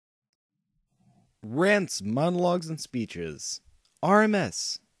Rants, Monologues, and Speeches.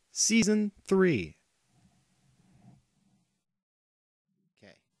 RMS, Season 3.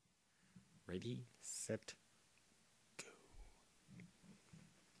 Okay. Ready, set, go.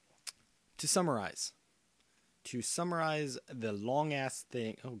 To summarize the long-ass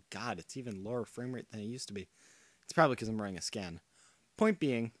thing... Oh, God, it's even lower frame rate than it used to be. It's probably because I'm running a scan. Point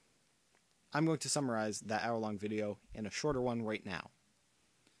being, I'm going to summarize that hour-long video in a shorter one right now.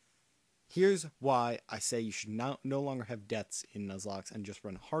 Here's why I say you should no longer have deaths in Nuzlocke and just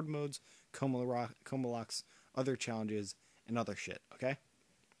run hard modes, coma locks, other challenges, and other shit, okay?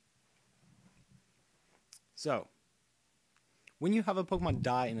 So, when you have a Pokemon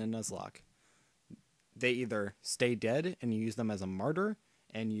die in a Nuzlocke, they either stay dead and you use them as a martyr,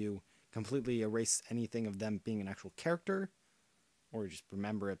 and you completely erase anything of them being an actual character, or you just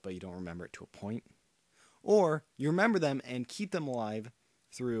remember it, but you don't remember it to a point. Or, you remember them and keep them alive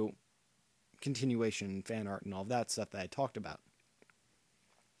through continuation, fan art, and all that stuff that I talked about.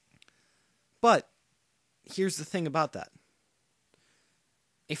 But here's the thing about that.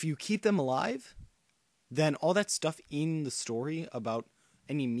 If you keep them alive, then all that stuff in the story about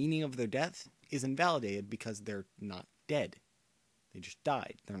any meaning of their death is invalidated because they're not dead. They just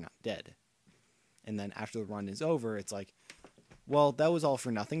died. They're not dead. And then after the run is over, it's like, well, that was all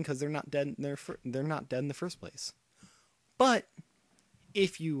for nothing because they're not dead. They're not dead in the first place. But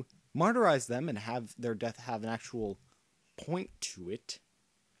if you martyrize them and have their death have an actual point to it,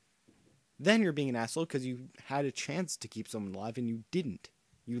 then you're being an asshole because you had a chance to keep someone alive and you didn't.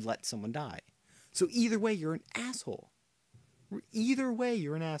 You let someone die. So either way, you're an asshole. Either way,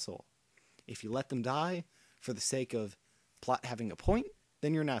 you're an asshole. If you let them die for the sake of plot having a point,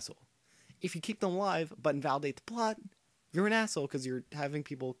 then you're an asshole. If you keep them alive but invalidate the plot, you're an asshole because you're having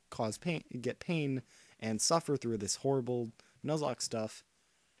people cause pain, get pain, and suffer through this horrible Nuzlocke stuff,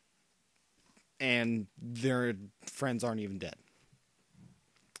 and their friends aren't even dead.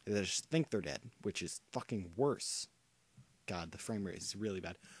 They just think they're dead, which is fucking worse. God, the frame rate is really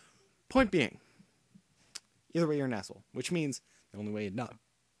bad. Point being, either way you're an asshole, which means the only way to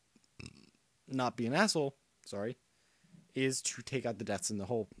not be an asshole, is to take out the deaths in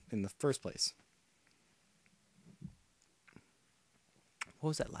the first place. What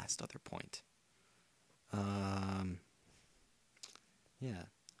was that last other point? Yeah.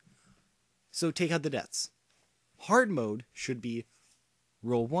 So take out the deaths. Hard mode should be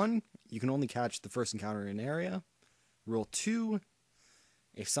Rule 1, you can only catch the first encounter in an area. Rule 2,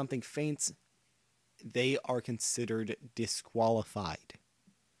 if something faints, they are considered disqualified.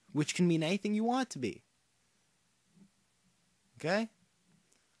 Which can mean anything you want it to be. Okay?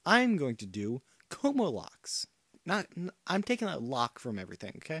 I'm going to do coma locks. I'm taking out lock from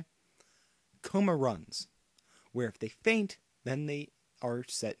everything, okay? Coma runs. Where if they faint, then they are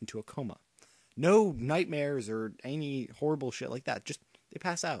set into a coma. No nightmares or any horrible shit like that. Just, they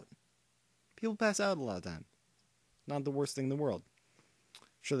pass out. People pass out a lot of time. Not the worst thing in the world.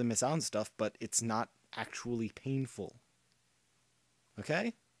 Sure, they miss out on stuff, but it's not actually painful.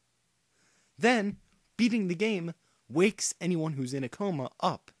 Okay? Then, beating the game wakes anyone who's in a coma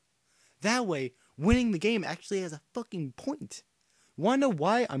up. That way, winning the game actually has a fucking point. Wanna know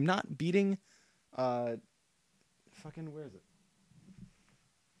why I'm not beating, where is it?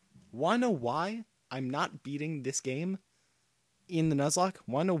 Wanna know why I'm not beating this game in the Nuzlocke?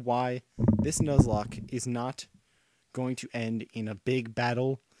 Wanna know why this Nuzlocke is not going to end in a big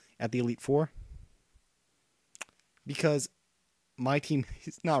battle at the Elite Four? Because my team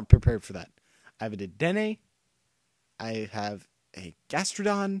is not prepared for that. I have a Dedenne, I have a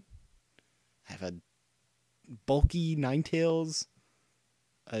Gastrodon, I have a bulky Ninetales,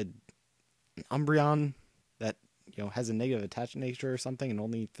 an Umbreon that has a negative attachment nature or something and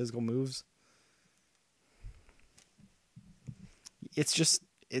only physical moves. It's just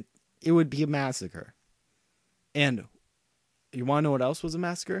it would be a massacre. And you want to know what else was a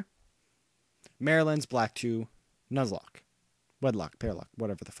massacre? Maryland's Black 2 Nuzlocke. Wedlock, Pairlock,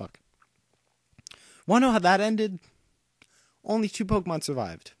 whatever the fuck. Want to know how that ended? Only 2 Pokemon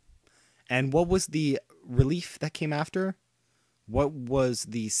survived. And what was the relief that came after? What was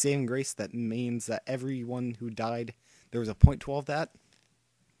the saving grace that means that everyone who died, there was a point to all of that?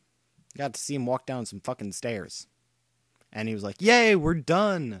 Got to see him walk down some fucking stairs. And he was like, yay, we're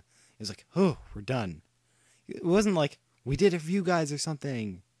done. He was like, oh, we're done. It wasn't like, we did it for you guys or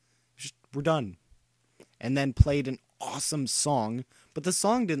something. Just, we're done. And then played an awesome song. But the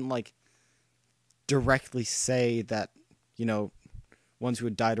song didn't, directly say that, ones who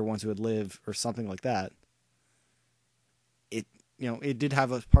had died or ones who had lived or something like that. It did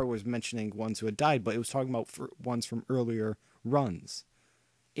have a part where it was mentioning ones who had died, but it was talking about ones from earlier runs.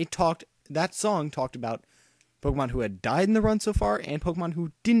 It talked that song talked about Pokemon who had died in the run so far, and Pokemon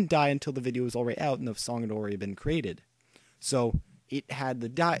who didn't die until the video was already out and the song had already been created. So it had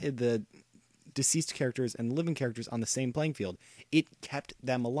the deceased characters and living characters on the same playing field. It kept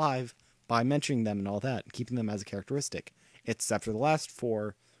them alive by mentioning them and all that, keeping them as a characteristic. Except for the last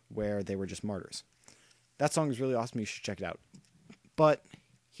 4, where they were just martyrs. That song is really awesome. You should check it out. But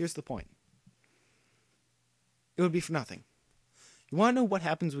here's the point. It would be for nothing. You want to know what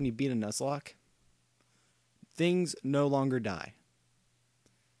happens when you beat a Nuzlocke? Things no longer die.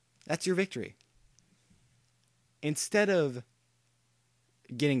 That's your victory. Instead of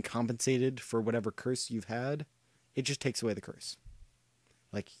getting compensated for whatever curse you've had, it just takes away the curse.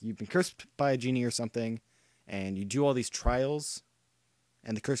 Like, you've been cursed by a genie or something, and you do all these trials,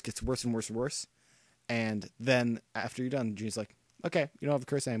 and the curse gets worse and worse and worse, and then after you're done, the genie's like, okay, you don't have a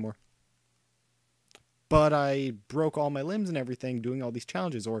curse anymore. But I broke all my limbs and everything doing all these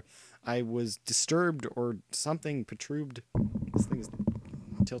challenges, or I was disturbed, or something protruded. This thing is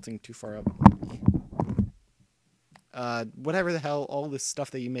tilting too far up. Whatever the hell, all this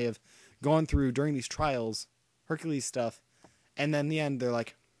stuff that you may have gone through during these trials, Hercules stuff, and then in the end, they're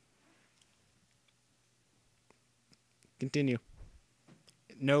like, continue.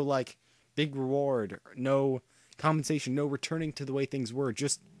 No, like, big reward, no compensation, no returning to the way things were,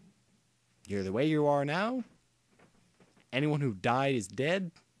 just, you're the way you are now. Anyone who died is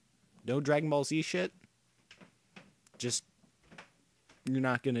dead. No Dragon Ball Z shit. Just, you're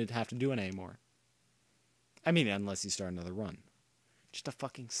not going to have to do it anymore. I mean, unless you start another run. Just a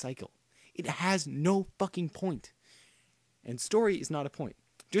fucking cycle. It has no fucking point. And story is not a point.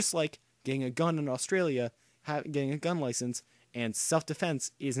 Just like getting a gun in Australia, getting a gun license, and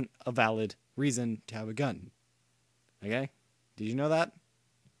self-defense isn't a valid reason to have a gun. Okay? Did you know that?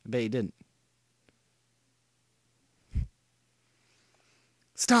 I bet you didn't.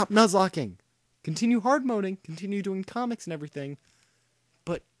 Stop Nuzlocking! Continue hard moding, continue doing comics and everything,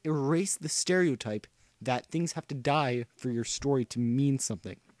 but erase the stereotype that things have to die for your story to mean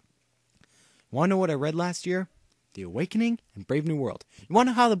something. Want to know what I read last year? The Awakening and Brave New World. You want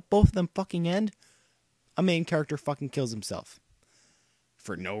to know how both of them fucking end? A main character fucking kills himself.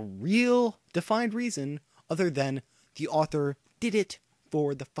 For no real defined reason other than the author did it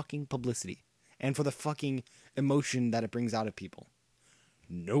for the fucking publicity. And for the fucking emotion that it brings out of people.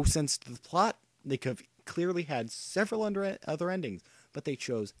 No sense to the plot. They could have clearly had several other endings. But they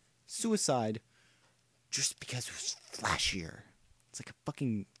chose suicide just because it was flashier. It's like a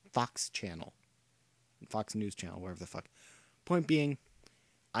fucking Fox channel. Fox News channel, wherever the fuck. Point being,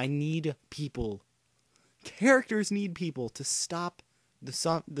 I need people. Characters need people to stop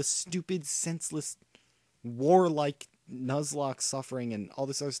the stupid, senseless, warlike Nuzlocke suffering and all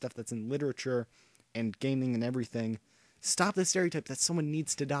this other stuff that's in literature and gaming and everything. Stop the stereotype that someone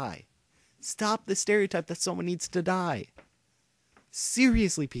needs to die. Stop the stereotype that someone needs to die.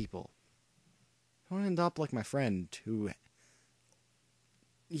 Seriously, people. I want to end up like my friend who...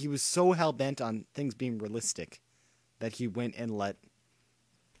 He was so hell-bent on things being realistic that he went and let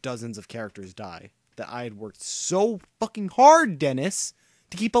dozens of characters die that I had worked so fucking hard, Dennis,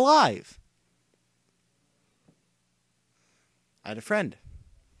 to keep alive. I had a friend,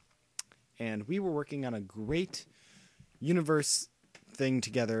 and we were working on a great universe thing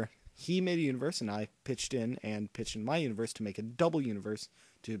together. He made a universe, and I pitched in my universe to make a double universe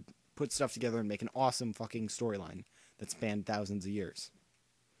to put stuff together and make an awesome fucking storyline that spanned thousands of years.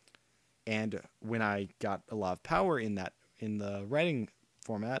 And when I got a lot of power in the writing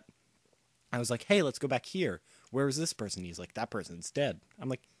format, I was like, hey, let's go back here. Where is this person? He's like, that person's dead. I'm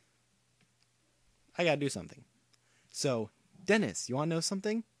like, I gotta do something. So, Dennis, you wanna know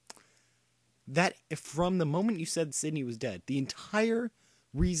something? That from the moment you said Sydney was dead, the entire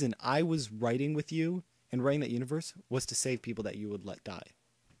reason I was writing with you and writing that universe was to save people that you would let die.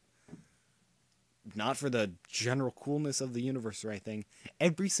 Not for the general coolness of the universe or anything.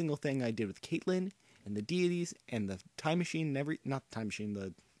 Every single thing I did with Caitlyn and the deities and the time machine and not the time machine,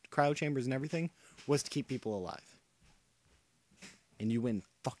 the cryo chambers and everything was to keep people alive. And you went and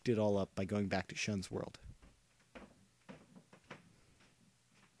fucked it all up by going back to Shun's world.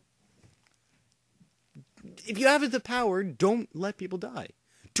 If you have the power, don't let people die.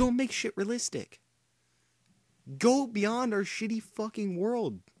 Don't make shit realistic. Go beyond our shitty fucking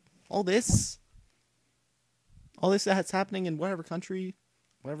world. All this that's happening in whatever country,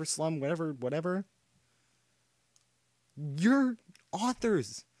 whatever slum, whatever. You're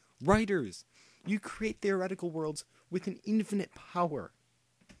authors, writers. You create theoretical worlds with an infinite power.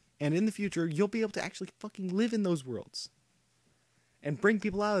 And in the future, you'll be able to actually fucking live in those worlds. And bring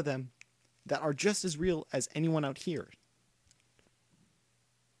people out of them that are just as real as anyone out here.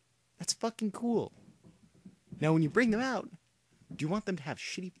 That's That's fucking cool. Now, when you bring them out, do you want them to have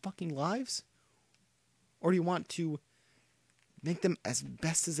shitty fucking lives? Or do you want to make them as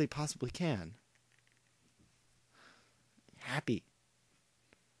best as they possibly can? Happy.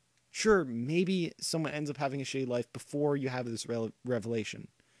 Sure, maybe someone ends up having a shitty life before you have this revelation.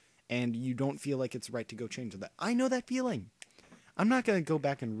 And you don't feel like it's right to go change that. I know that feeling. I'm not going to go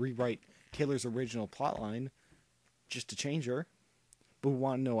back and rewrite Taylor's original plotline just to change her. But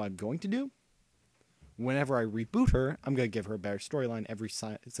want to know what I'm going to do? Whenever I reboot her, I'm going to give her a better storyline every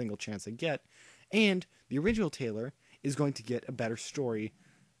single chance I get. And the original Taylor is going to get a better story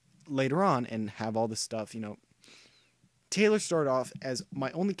later on and have all this stuff, you know. Taylor started off as my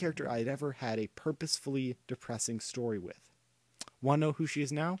only character I had ever had a purposefully depressing story with. Want to know who she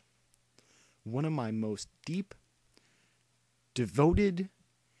is now? One of my most deep, devoted,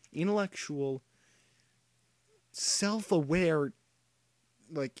 intellectual, self-aware,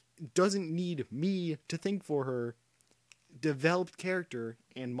 like, doesn't need me to think for her, developed character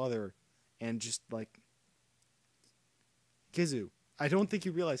and mother, and just, like, Kizu. I don't think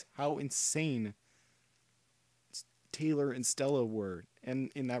you realize how insane Taylor and Stella were and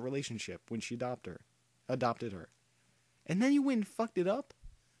in that relationship when she adopted her. And then you went and fucked it up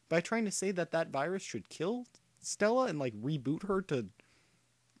by trying to say that that virus should kill Stella and, like, reboot her to,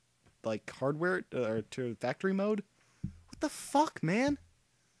 like, hardware, or to factory mode. What the fuck, man?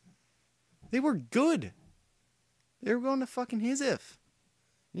 They were good. They were going to fucking his if.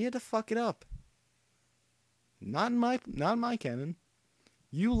 You had to fuck it up. Not in my canon.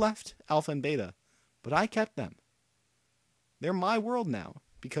 You left Alpha and Beta, but I kept them. They're my world now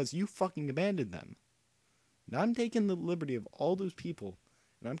because you fucking abandoned them. And I'm taking the liberty of all those people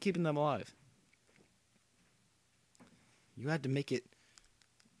and I'm keeping them alive. You had to make it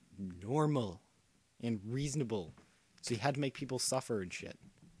normal and reasonable. So you had to make people suffer and shit.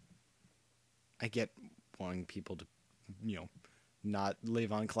 I get wanting people to, you know, not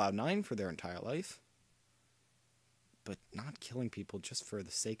live on Cloud 9 for their entire life. But not killing people just for the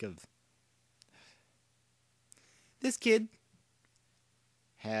sake of... This kid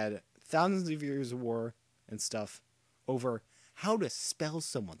had thousands of years of war and stuff over how to spell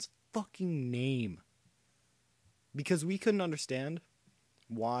someone's fucking name. Because we couldn't understand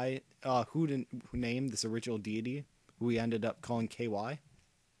why, who named this original deity, who we ended up calling KY.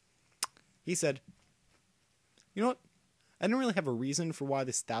 He said, you know what? I didn't really have a reason for why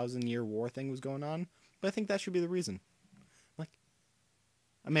this 1,000-year war thing was going on, but I think that should be the reason. Like,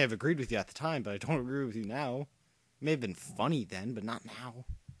 I may have agreed with you at the time, but I don't agree with you now. It may have been funny then, but not now.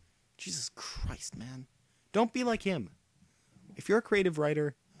 Jesus Christ, man. Don't be like him. If you're a creative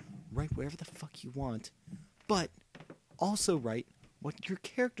writer, write whatever the fuck you want, but also write what your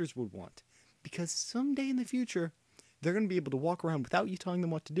characters would want. Because someday in the future, they're going to be able to walk around without you telling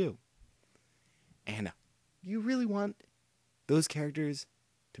them what to do. And you really want those characters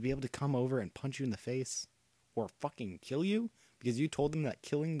to be able to come over and punch you in the face or fucking kill you because you told them that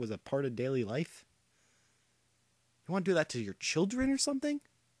killing was a part of daily life? You want to do that to your children or something?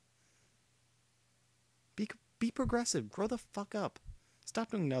 Be progressive. Grow the fuck up.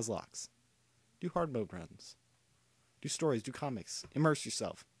 Stop doing Nuzlocks. Do hard mode runs. Do stories. Do comics. Immerse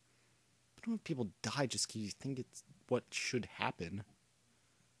yourself. But don't have people die just because you think it's what should happen.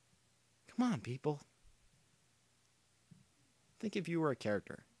 Come on, people. Think if you were a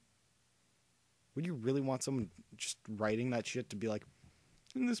character. Would you really want someone just writing that shit to be like,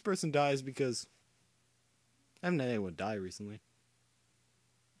 and this person dies because I haven't had anyone die recently?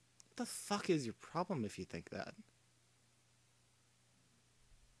 What the fuck is your problem if you think that?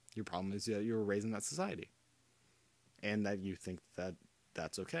 Your problem is that you were raised in that society. And that you think that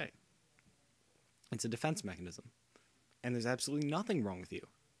that's okay. It's a defense mechanism. And there's absolutely nothing wrong with you.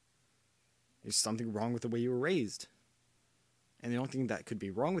 There's something wrong with the way you were raised. And the only thing that could be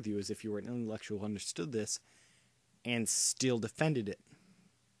wrong with you is if you were an intellectual who understood this and still defended it.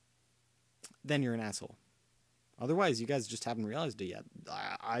 Then you're an asshole. Otherwise, you guys just haven't realized it yet.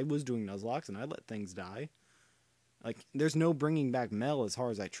 I was doing Nuzlocke and I let things die. Like, there's no bringing back Mel as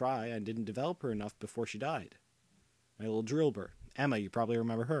hard as I try. I didn't develop her enough before she died. My little drill burr. Emma, you probably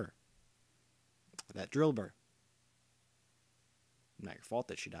remember her. That drill burr. Not your fault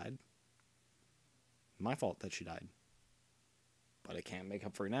that she died. My fault that she died. But I can't make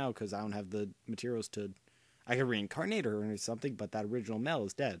up for it now because I don't have the materials to... I could reincarnate her or something, but that original Mel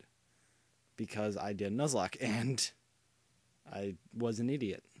is dead. Because I did Nuzlocke and I was an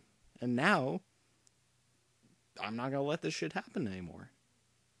idiot. And now, I'm not going to let this shit happen anymore.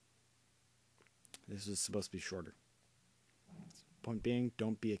 This is supposed to be shorter. Point being,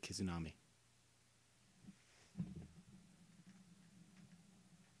 don't be a Kizunami.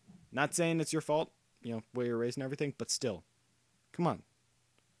 Not saying it's your fault, where you're raised and everything, but still. Come on.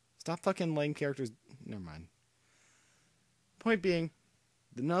 Stop fucking letting characters... Never mind. Point being,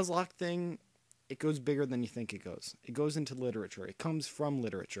 the Nuzlocke thing, it goes bigger than you think it goes. It goes into literature. It comes from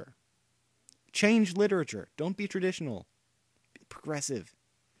literature. Change literature. Don't be traditional. Be progressive.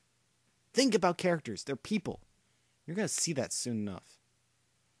 Think about characters. They're people. You're going to see that soon enough.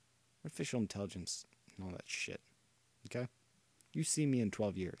 Artificial intelligence and all that shit. Okay? You see me in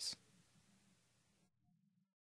 12 years.